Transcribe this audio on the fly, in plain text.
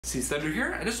See, Thunder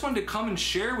here. I just wanted to come and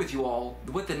share with you all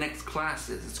what the next class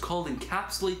is. It's called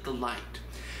Encapsulate the Light.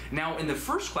 Now, in the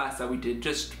first class that we did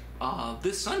just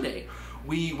this Sunday,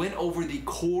 we went over the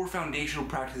core foundational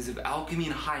practices of alchemy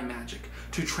and high magic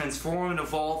to transform and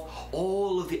evolve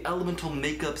all of the elemental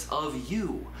makeups of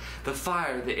you. The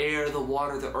fire, the air, the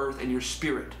water, the earth, and your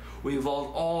spirit. We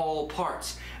evolved all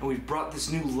parts, and we've brought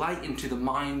this new light into the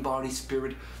mind, body,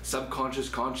 spirit, subconscious,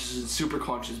 conscious, and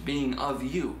superconscious being of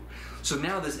you. So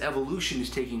now this evolution is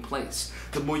taking place.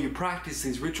 The more you practice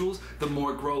these rituals, the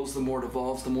more it grows, the more it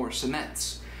evolves, the more it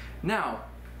cements. Now,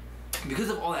 because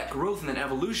of all that growth and that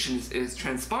evolution is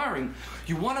transpiring,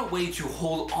 you want a way to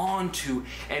hold on to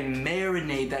and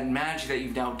marinate that magic that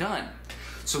you've now done.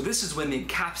 So this is when the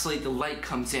Encapsulate the Light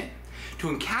comes in. To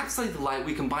encapsulate the light,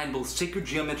 we combine both sacred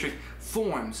geometric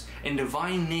forms and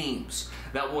divine names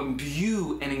that will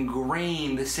imbue and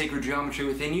ingrain the sacred geometry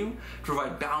within you to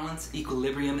provide balance,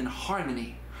 equilibrium, and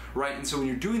harmony, right? And so when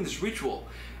you're doing this ritual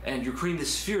and you're creating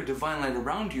this sphere of divine light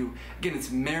around you, again, it's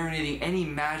marinating any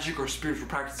magic or spiritual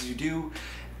practices you do,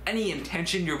 any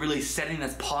intention you're really setting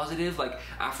that's positive, like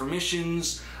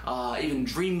affirmations, even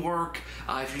dream work,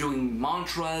 if you're doing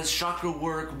mantras, chakra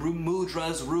work,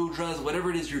 mudras, rudras, whatever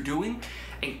it is you're doing,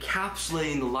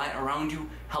 encapsulating the light around you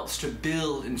helps to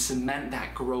build and cement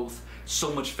that growth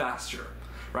so much faster,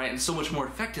 right? And so much more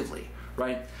effectively,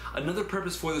 right? Another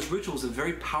purpose for this ritual is a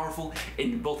very powerful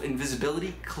in both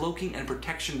invisibility, cloaking, and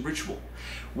protection ritual.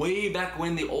 Way back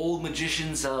when the old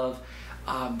magicians of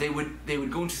they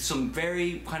would go into some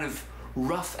very kind of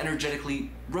rough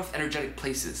energetic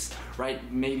places,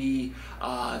 right? Maybe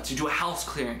to do a house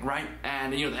clearing, right?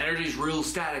 And you know, the energy is real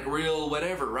static, real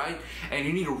whatever, right? And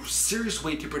you need a serious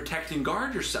way to protect and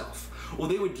guard yourself. Well,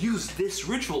 they would use this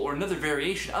ritual or another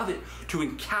variation of it to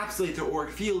encapsulate their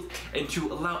auric field and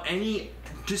to allow any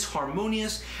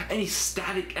disharmonious, any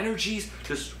static energies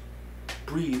just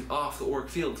breathe off the auric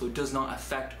field so it does not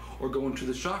affect or go into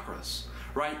the chakras,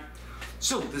 right?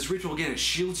 So this ritual, again, it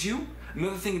shields you.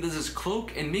 Another thing it does is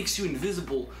cloak and makes you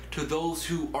invisible to those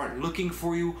who aren't looking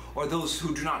for you or those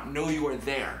who do not know you are if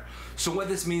So what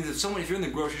this means is if you're in the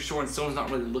grocery store and someone's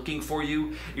not really looking for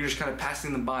you, you're just kind of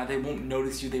passing them by, they won't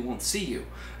notice you, they won't see you.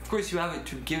 Of course, you have it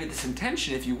to give it this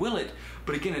intention if you will it,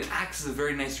 but again, it acts as a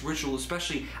very nice ritual,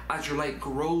 especially as your light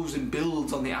grows and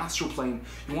builds on the astral plane.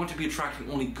 You want to be attracting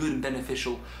only good and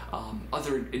beneficial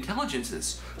other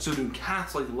intelligences. So to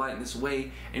encapsulate the light in this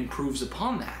way improves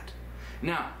upon that.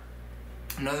 Now,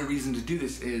 another reason to do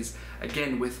this is,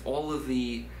 again, with all of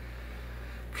the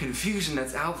confusion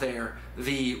that's out there,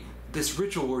 this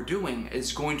ritual we're doing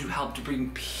is going to help to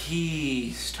bring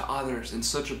peace to others in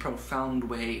such a profound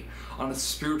way. On a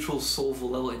spiritual, soulful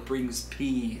level, it brings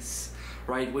peace,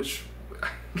 right? Which, I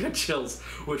get chills,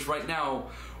 which right now,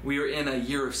 we are in a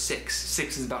year of 6.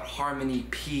 6 is about harmony,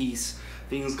 peace,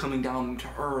 things coming down to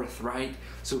earth, right?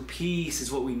 So peace is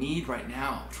what we need right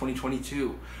now,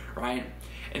 2022, right?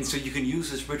 And so you can use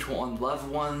this ritual on loved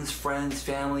ones, friends,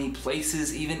 family,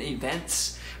 places, even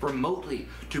events, remotely,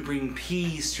 to bring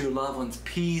peace to your loved ones,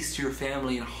 peace to your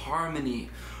family, and harmony,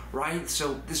 right?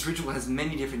 So this ritual has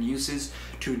many different uses: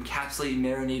 to encapsulate and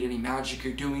marinate any magic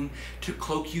you're doing, to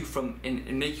cloak you from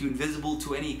and make you invisible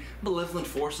to any malevolent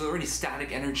forces or any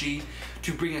static energy,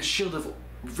 to bring a shield of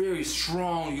very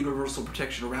strong universal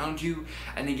protection around you,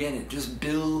 and again, it just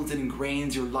builds and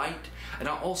ingrains your light. And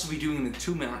I'll also be doing an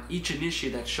entombment on each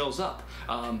initiate that shows up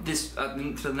for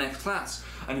the next class,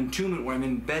 an entombment where I'm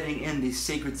embedding in these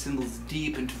sacred symbols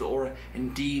deep into the aura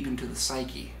and deep into the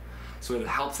psyche. So it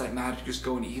helps that magic just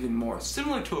go in even more,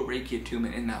 similar to a Reiki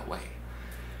attunement in that way.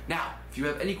 Now, if you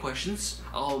have any questions,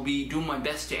 I'll be doing my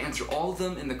best to answer all of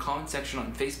them in the comment section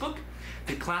on Facebook.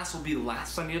 The class will be the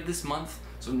last Sunday of this month,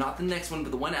 so not the next one, but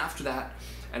the one after that,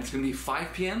 and it's going to be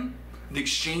 5 p.m. The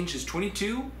exchange is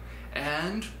 22,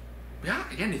 and yeah,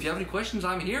 again, if you have any questions,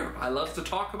 I'm here. I love to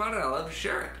talk about it. I love to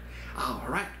share it. All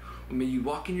right. Well, may you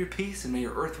walk in your peace, and may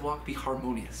your earth walk be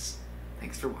harmonious.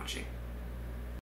 Thanks for watching.